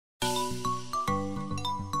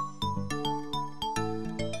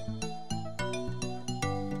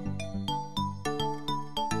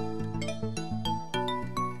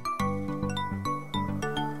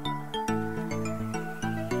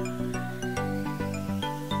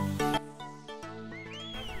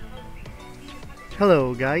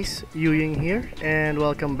Hello guys, Yuyeng here and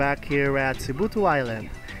welcome back here at Sibutu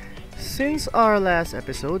Island. Since our last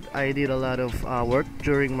episode, I did a lot of work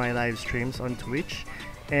during my live streams on Twitch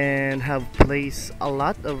and have placed a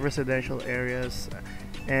lot of residential areas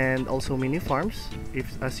and also mini farms.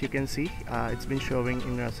 If as you can see, it's been showing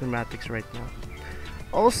in cinematics right now.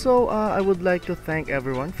 Also, I would like to thank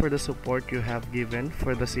everyone for the support you have given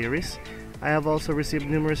for the series. I have also received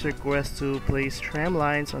numerous requests to place tram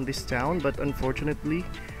lines on this town, but unfortunately,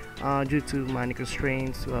 due to money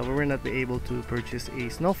constraints, we were not able to purchase a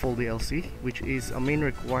Snowfall DLC, which is a main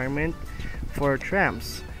requirement for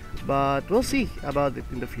trams. But we'll see about it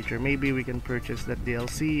in the future. Maybe we can purchase that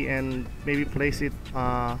DLC and maybe place it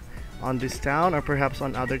on this town or perhaps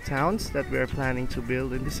on other towns that we are planning to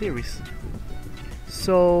build in the series.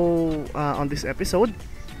 So, on this episode,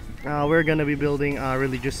 we're gonna be building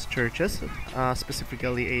religious churches,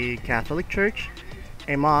 specifically a Catholic church,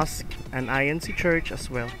 a mosque, an INC church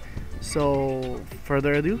as well. So,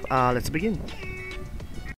 further ado, let's begin.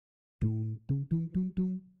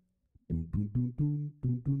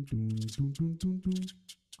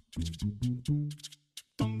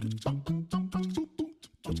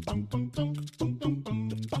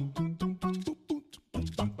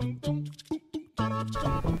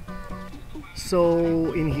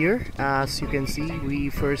 So in here, as you can see, we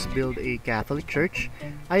first build a Catholic church.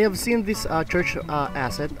 I have seen this church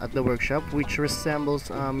asset at the workshop, which resembles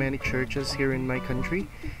many churches here in my country,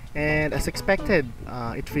 and as expected,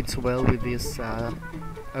 it fits well with this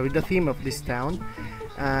with the theme of this town.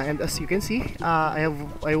 And as you can see, I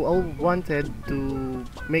all wanted to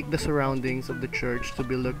make the surroundings of the church to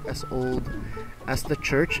be look as old as the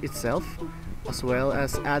church itself, as well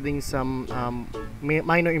as adding some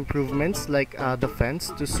minor improvements like the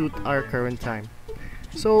fence to suit our current time.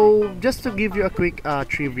 So just to give you a quick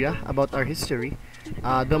trivia about our history,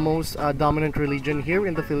 the most dominant religion here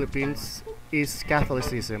in the Philippines is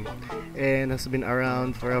Catholicism and has been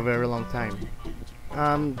around for a very long time,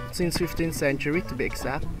 since 15th century to be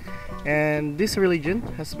exact. And this religion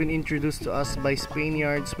has been introduced to us by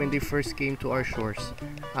Spaniards when they first came to our shores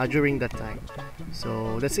during that time.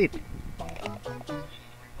 So that's it.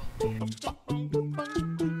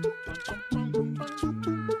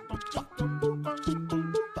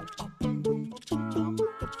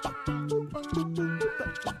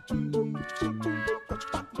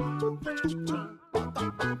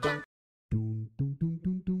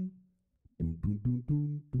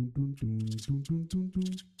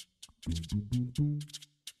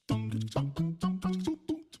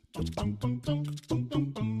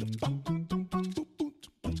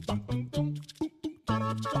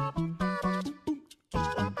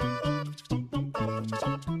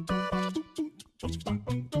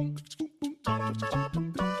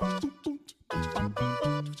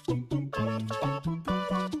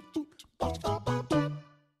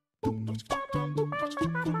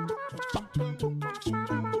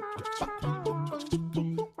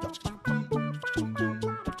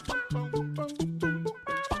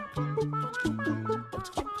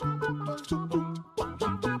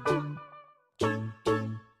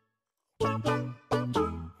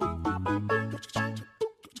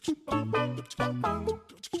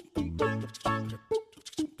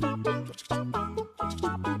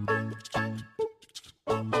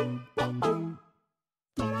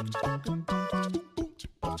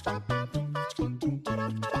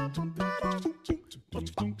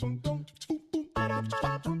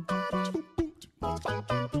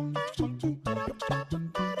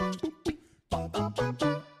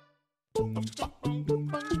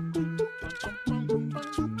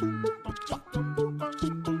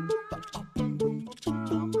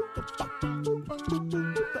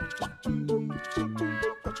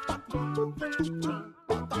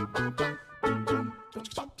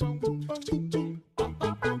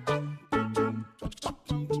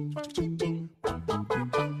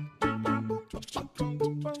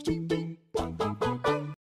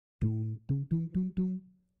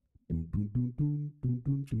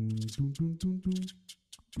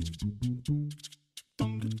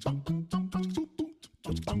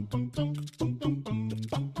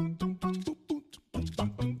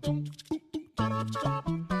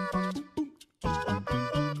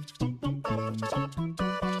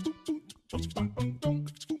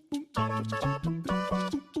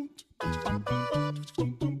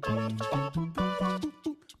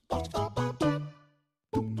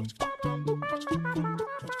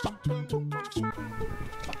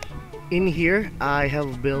 In here, I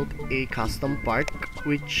have built a custom park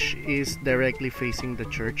which is directly facing the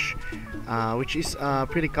church, which is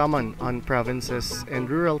pretty common on provinces and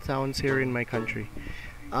rural towns here in my country.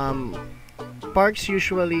 Parks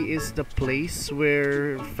usually is the place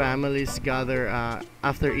where families gather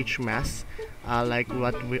after each mass, like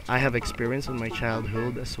I have experienced in my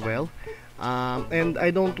childhood as well. And I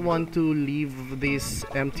don't want to leave this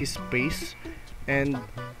empty space, and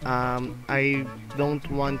I don't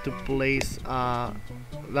want to place a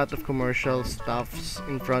lot of commercial stuffs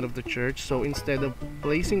in front of the church. So instead of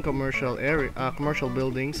placing commercial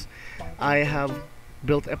buildings, I have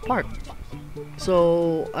built a park.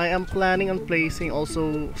 So I am planning on placing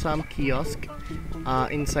also some kiosk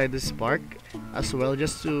inside this park as well,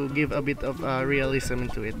 just to give a bit of realism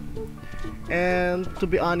into it. And to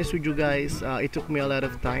be honest with you guys, it took me a lot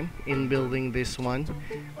of time in building this one,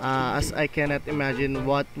 as I cannot imagine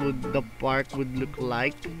what would the park would look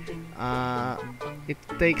like. It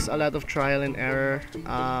takes a lot of trial and error,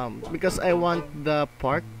 because I want the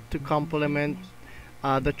park to complement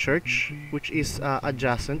the church, which is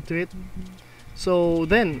adjacent to it. So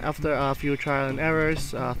then, after a few trial and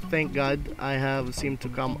errors, thank God I have seemed to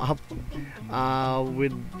come up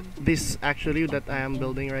with this actually that I am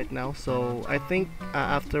building right now. So I think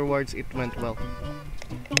afterwards it went well.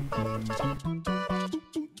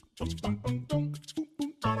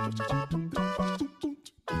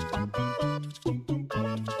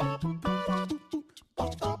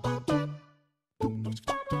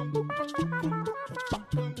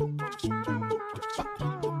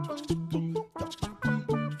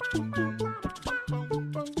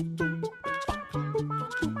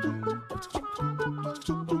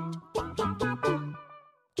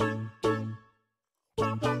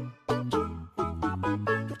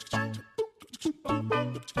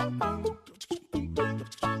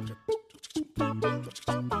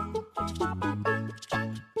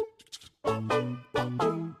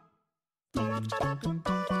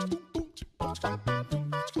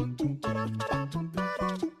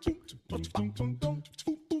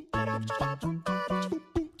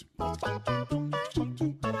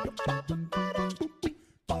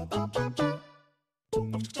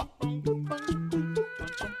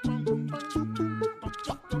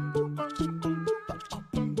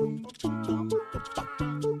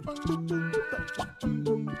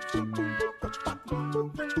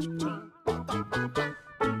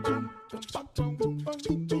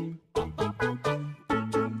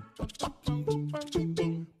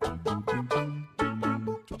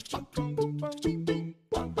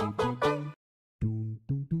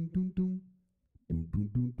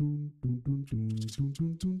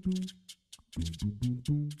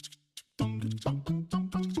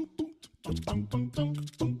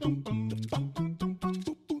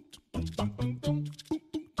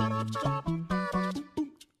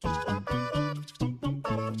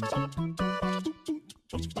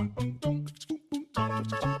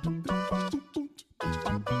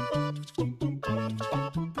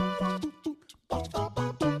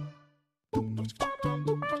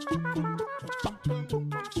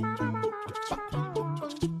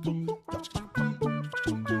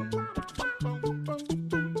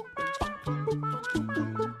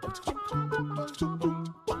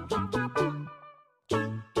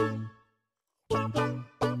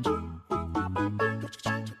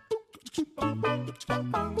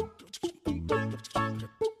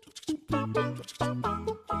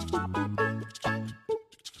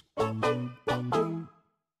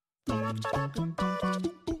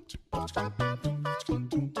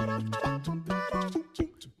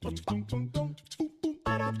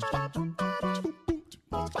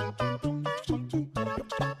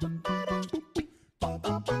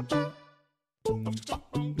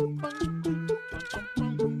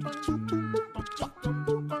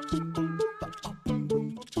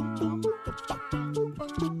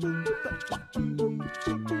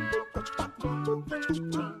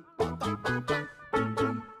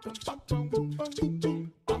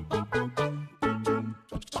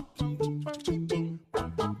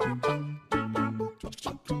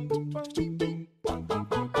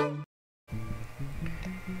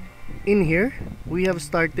 In here, we have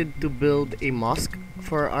started to build a mosque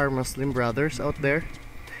for our Muslim brothers out there.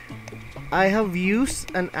 I have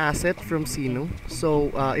used an asset from Sinu,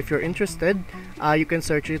 so if you're interested, you can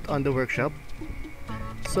search it on the workshop.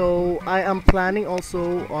 So I am planning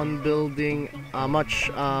also on building a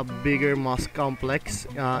much bigger mosque complex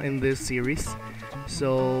in this series.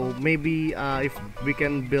 So maybe if we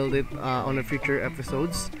can build it on the future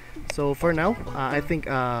episodes. So for now, I think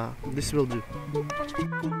this will do.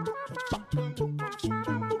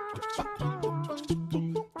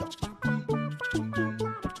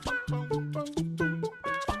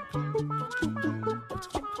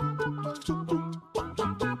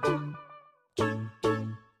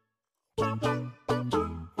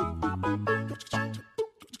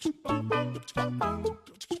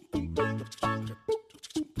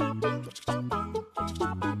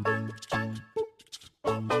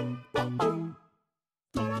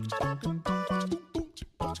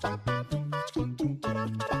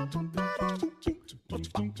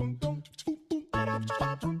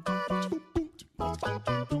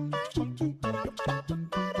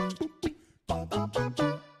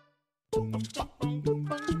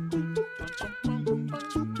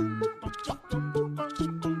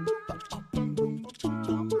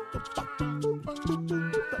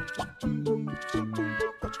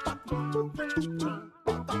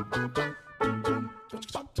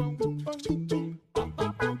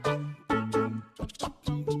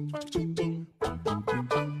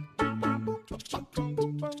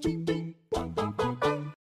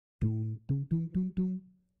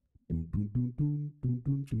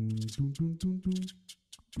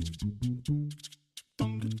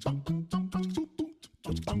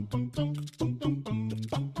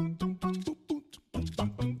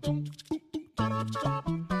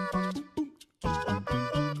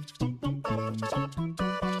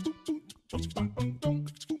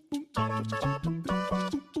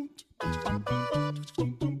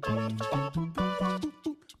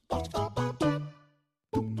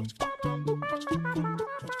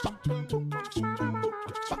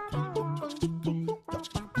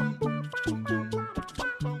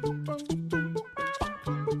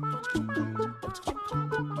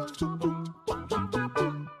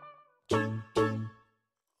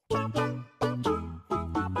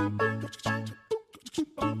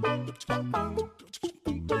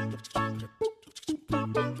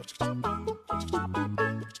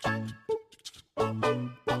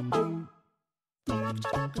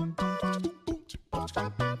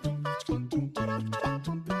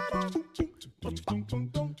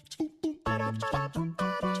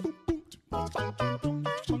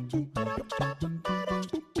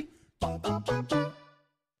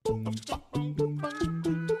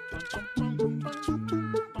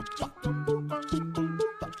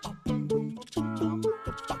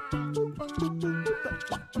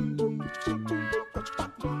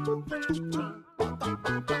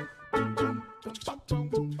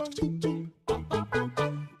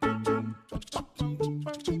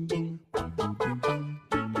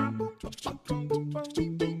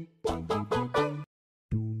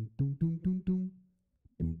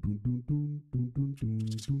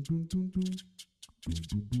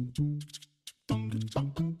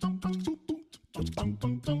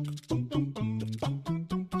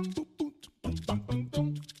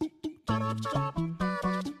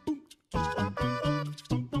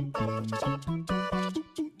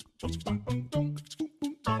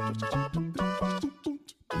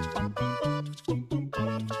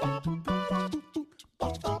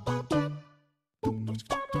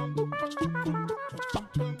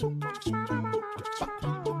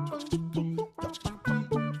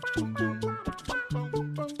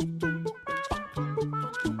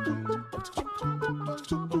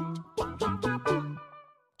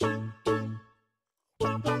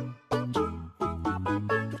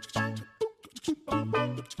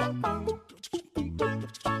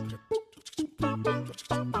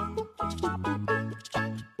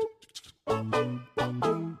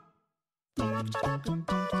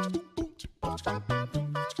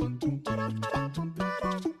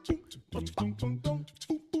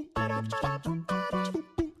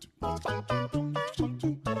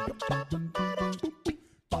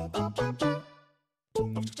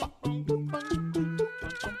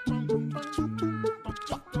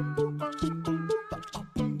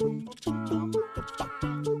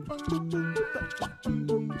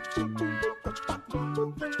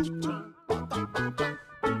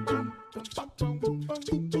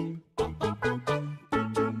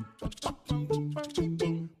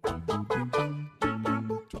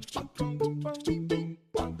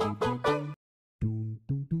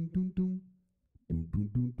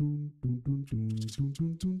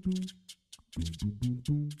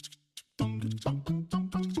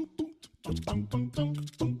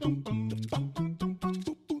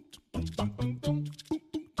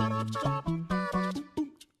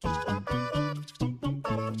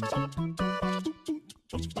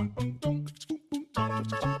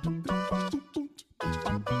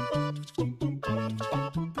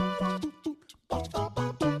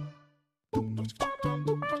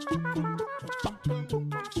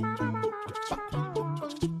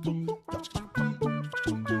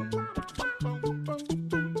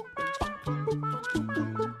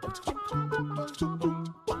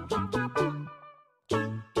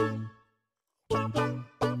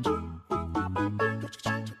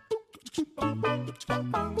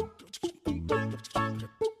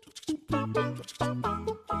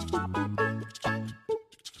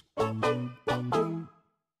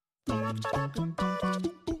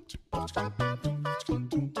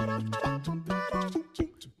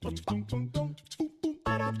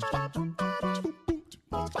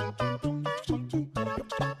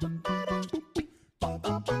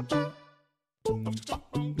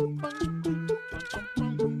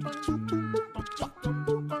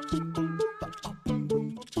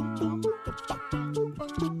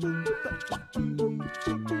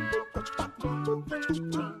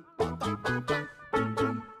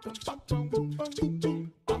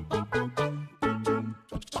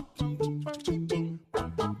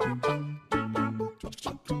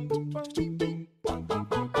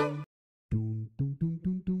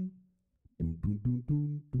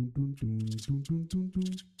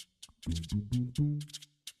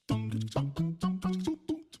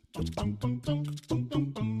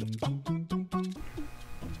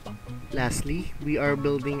 Lastly, we are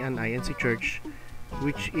building an INC church,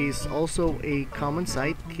 which is also a common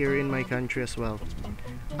sight here in my country as well.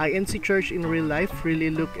 INC church in real life really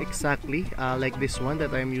look exactly like this one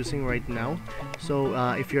that I'm using right now. So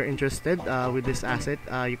if you're interested with this asset,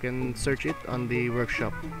 you can search it on the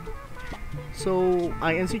workshop. So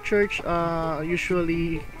INC church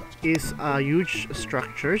usually is huge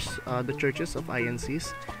structures, the churches of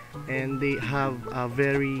INCs, and they have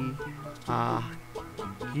very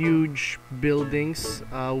huge buildings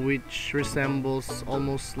which resembles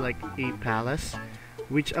almost like a palace,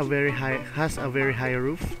 which has a very high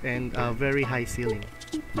roof and a very high ceiling.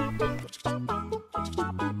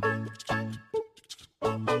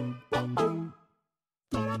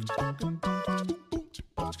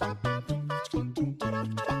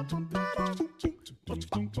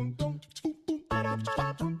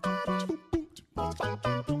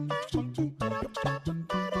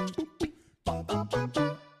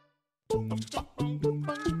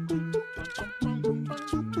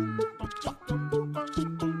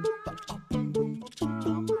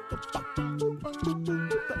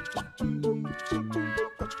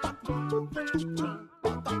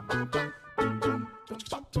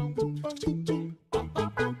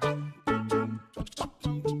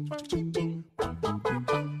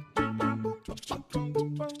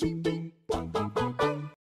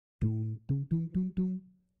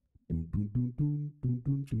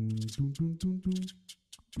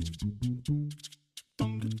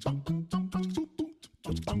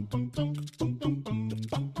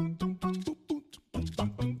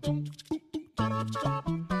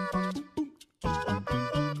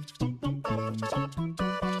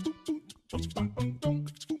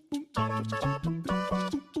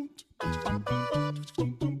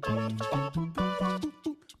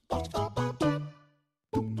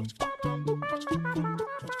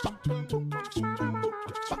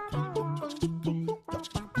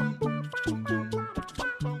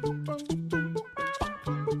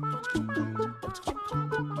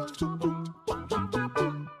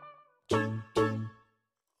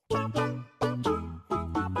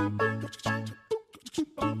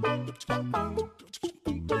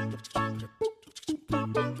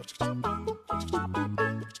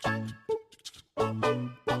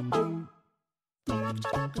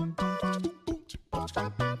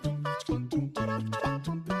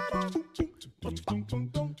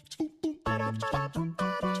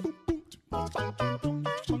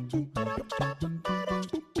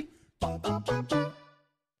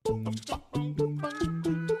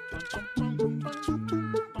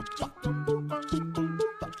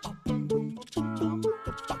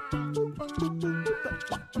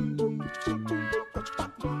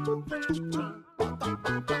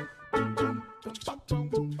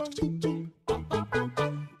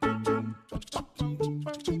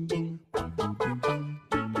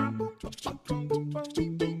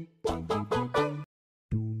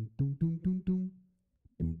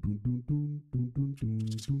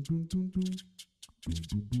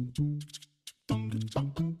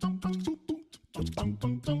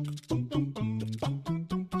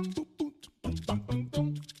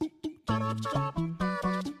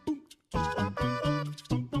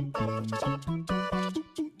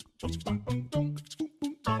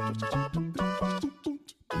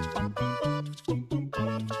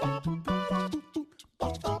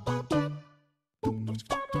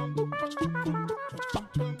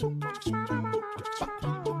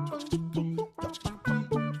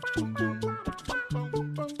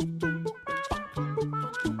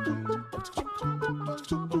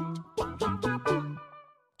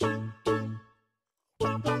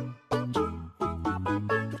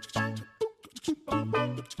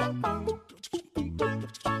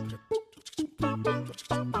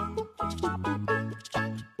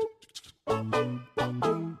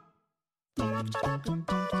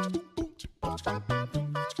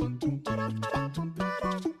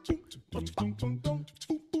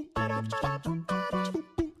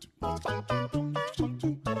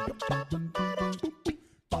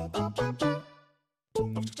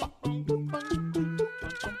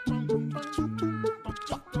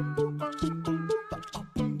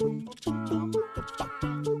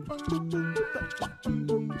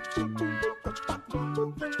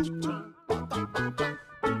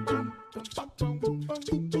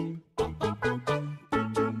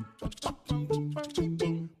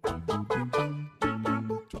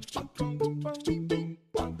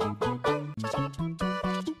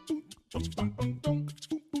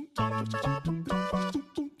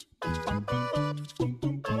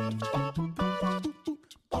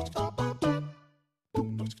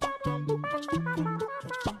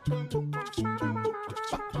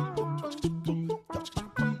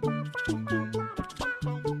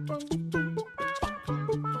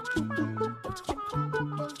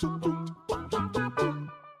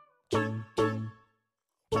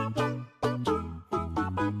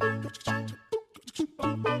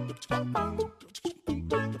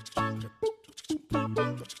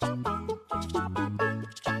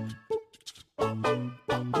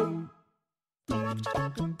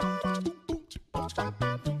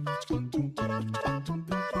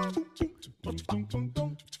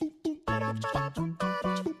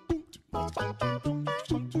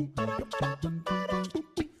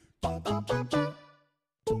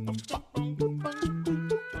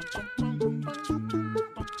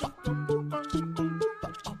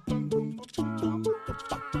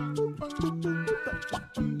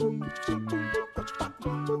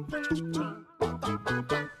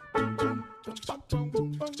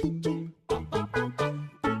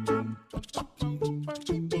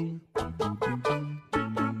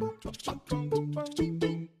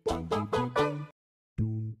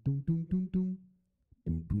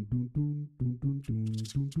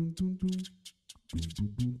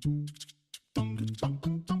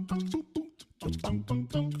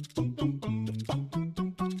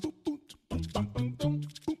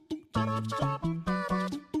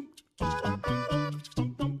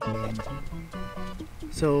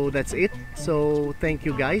 So that's it. So thank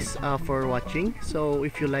you guys for watching. So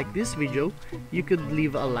if you like this video, you could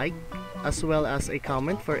leave a like as well as a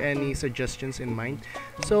comment for any suggestions in mind.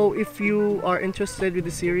 So if you are interested with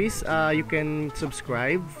the series, you can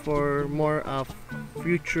subscribe for more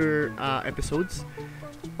future episodes.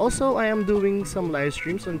 Also, I am doing some live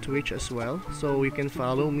streams on Twitch as well, so you can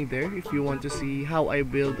follow me there if you want to see how I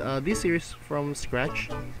build this series from scratch.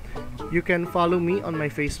 You can follow me on my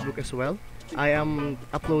Facebook as well. I am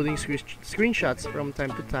uploading screenshots from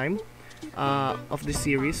time to time of the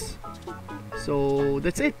series. So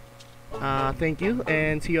that's it. Thank you,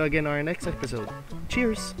 and see you again on our next episode.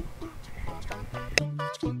 Cheers!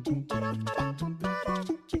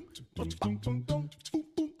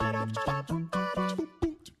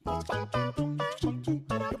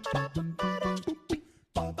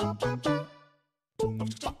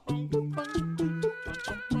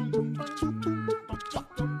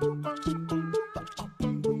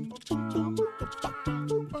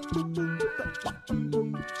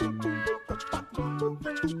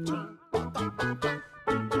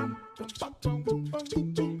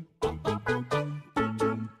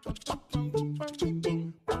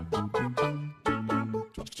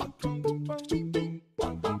 Thank you.